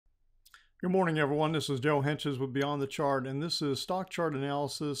Good morning, everyone. This is Joe Henches with Beyond the Chart, and this is Stock Chart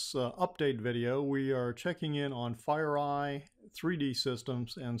Analysis update video. We are checking in on FireEye, 3D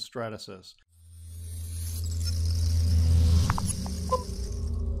Systems, and Stratasys.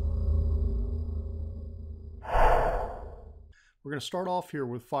 We're going to start off here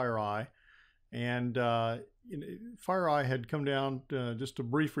with FireEye, and FireEye had come down, just a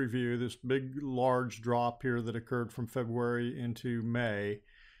brief review, this big, large drop here that occurred from February into May.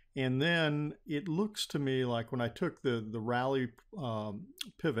 And then it looks to me like when I took the rally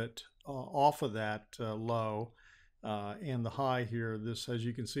pivot off of that low and the high here, this, as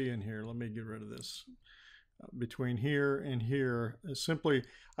you can see in here, let me get rid of this, between here and here, simply,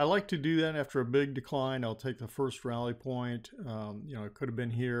 I like to do that after a big decline. I'll take the first rally point, it could have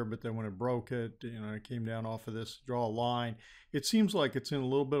been here, but then when it broke it, it came down off of this, draw a line. It seems like it's in a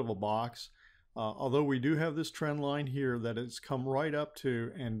little bit of a box. Although we do have this trend line here that it's come right up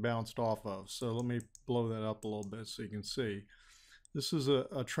to and bounced off of. So let me blow that up a little bit so you can see. This is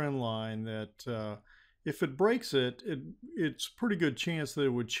a trend line that if it breaks it, it's a pretty good chance that it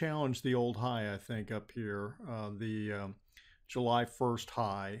would challenge the old high, I think, up here, the July 1st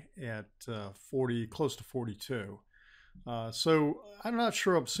high at close to 42. So I'm not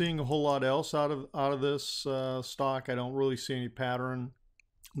sure I'm seeing a whole lot else out of this stock. I don't really see any pattern.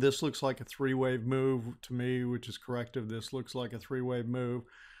 This looks like a three-wave move to me, which is corrective. This looks like a three-wave move,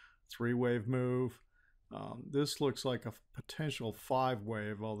 three-wave move. This looks like a potential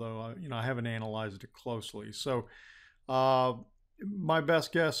five-wave, although I haven't analyzed it closely. So my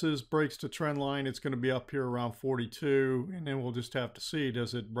best guess is breaks to trend line. It's going to be up here around 42, and then we'll just have to see,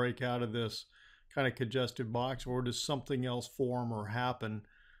 does it break out of this kind of congested box, or does something else form or happen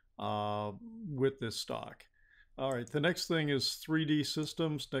with this stock? All right, the next thing is 3D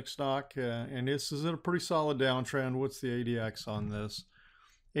Systems, next stock, and this is in a pretty solid downtrend. What's the ADX on this?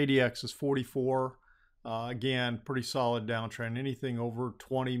 ADX is 44. Again, pretty solid downtrend. Anything over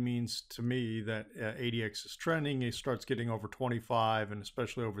 20 means to me that ADX is trending. It starts getting over 25 and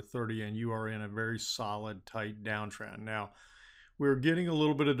especially over 30, and you are in a very solid, tight downtrend. Now, we're getting a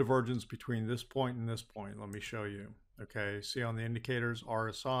little bit of divergence between this point and this point. Let me show you. Okay, see on the indicators,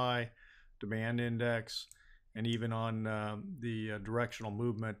 RSI, demand index, and even on the directional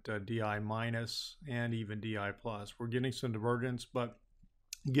movement, DI minus and even DI plus. We're getting some divergence, but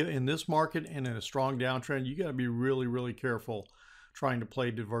in this market and in a strong downtrend, you got to be really, really careful trying to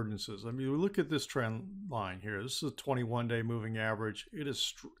play divergences. I mean, we look at this trend line here. This is a 21-day moving average. It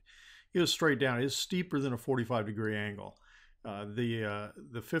is straight down. It is steeper than a 45-degree angle.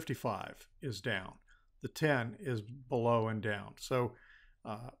 The 55 is down. The 10 is below and down. So,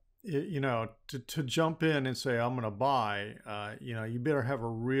 to jump in and say, I'm going to buy, you better have a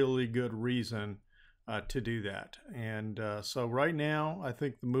really good reason to do that. And so right now, I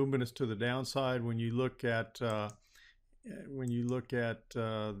think the movement is to the downside. When you look at the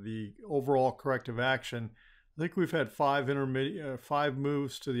overall corrective action, I think we've had five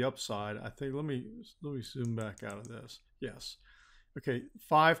moves to the upside. I think, let me zoom back out of this. Yes. Okay.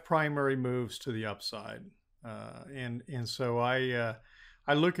 5 primary moves to the upside. And so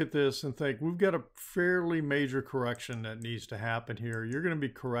I look at this and think we've got a fairly major correction that needs to happen here. You're going to be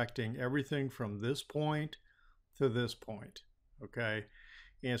correcting everything from this point to this point, okay?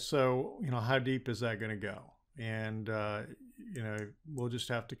 And so, how deep is that going to go? And, we'll just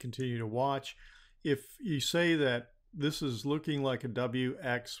have to continue to watch. If you say that this is looking like a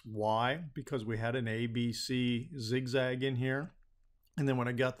WXY because we had an ABC zigzag in here, and then when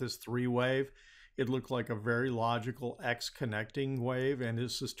I got this 3-wave, it looked like a very logical X connecting wave, and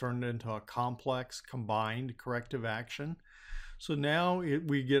this has turned into a complex combined corrective action. So now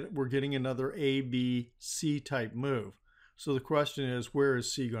we're getting another A, B, C type move. So the question is, where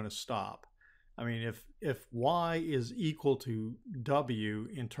is C going to stop? I mean, if Y is equal to W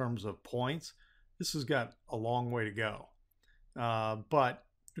in terms of points, this has got a long way to go. But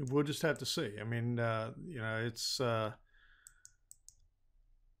we'll just have to see. I mean,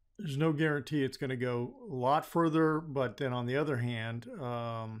 there's no guarantee it's going to go a lot further, but then on the other hand,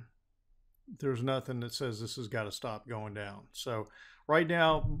 there's nothing that says this has got to stop going down. So right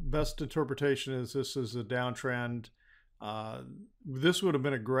now, best interpretation is this is a downtrend. This would have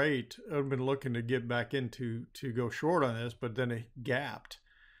been I've been looking to get back into to go short on this, but then it gapped,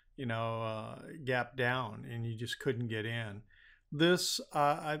 gapped down, and you just couldn't get in. This,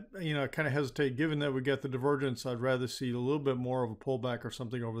 I kind of hesitate, given that we get the divergence. I'd rather see a little bit more of a pullback or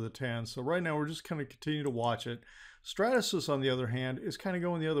something over the 10. So right now we're just kind of continue to watch it. Stratasys, on the other hand, is kind of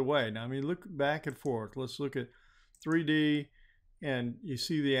going the other way. Now, I mean, look back and forth. Let's look at 3D And you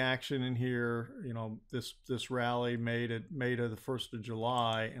see the action in here, you know, this rally made of the 1st of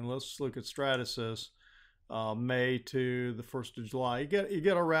July. And let's look at Stratasys, May to the 1st of July. You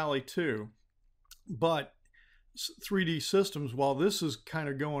get a rally too. But 3D Systems, while this is kind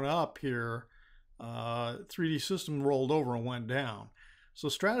of going up here, 3D Systems rolled over and went down. So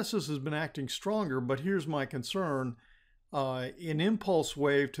Stratasys has been acting stronger, but here's my concern. An impulse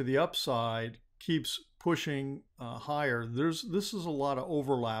wave to the upside keeps pushing higher. This is a lot of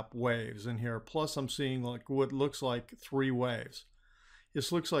overlap waves in here. Plus I'm seeing like what looks like 3 waves.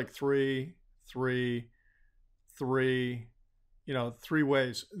 This looks like 3, 3, 3, you know, 3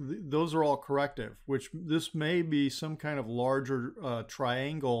 waves. Those are all corrective, which this may be some kind of larger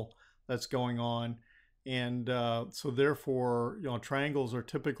triangle that's going on. And so therefore, you know, triangles are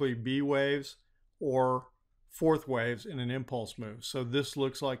typically B waves or 4th waves in an impulse move. So this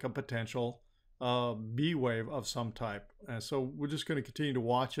looks like a potential B wave of some type. So we're just going to continue to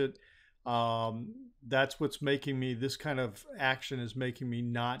watch it. That's what's making me, this kind of action is making me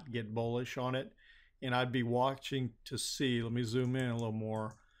not get bullish on it. And I'd be watching to see, let me zoom in a little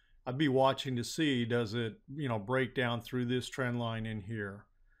more. I'd be watching to see, does it, you know, break down through this trend line in here.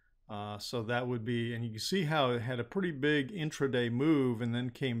 So that would be, and you can see how it had a pretty big intraday move and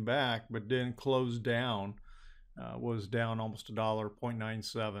then came back, but then closed down, was down almost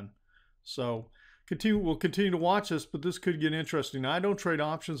 $1.97. So we'll continue to watch this, but this could get interesting. Now, I don't trade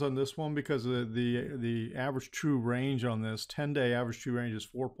options on this one because of the average true range on this 10-day average true range is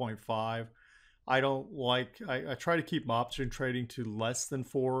 4.5. I don't like, I try to keep option trading to less than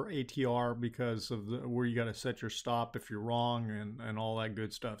 4 ATR because of where you got to set your stop if you're wrong and all that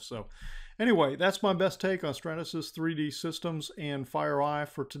good stuff. So anyway, that's my best take on Stratasys, 3D Systems, and FireEye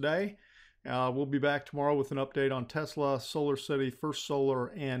for today. We'll be back tomorrow with an update on Tesla, Solar City, First Solar,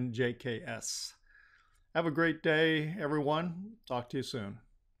 and JKS. Have a great day, everyone. Talk to you soon.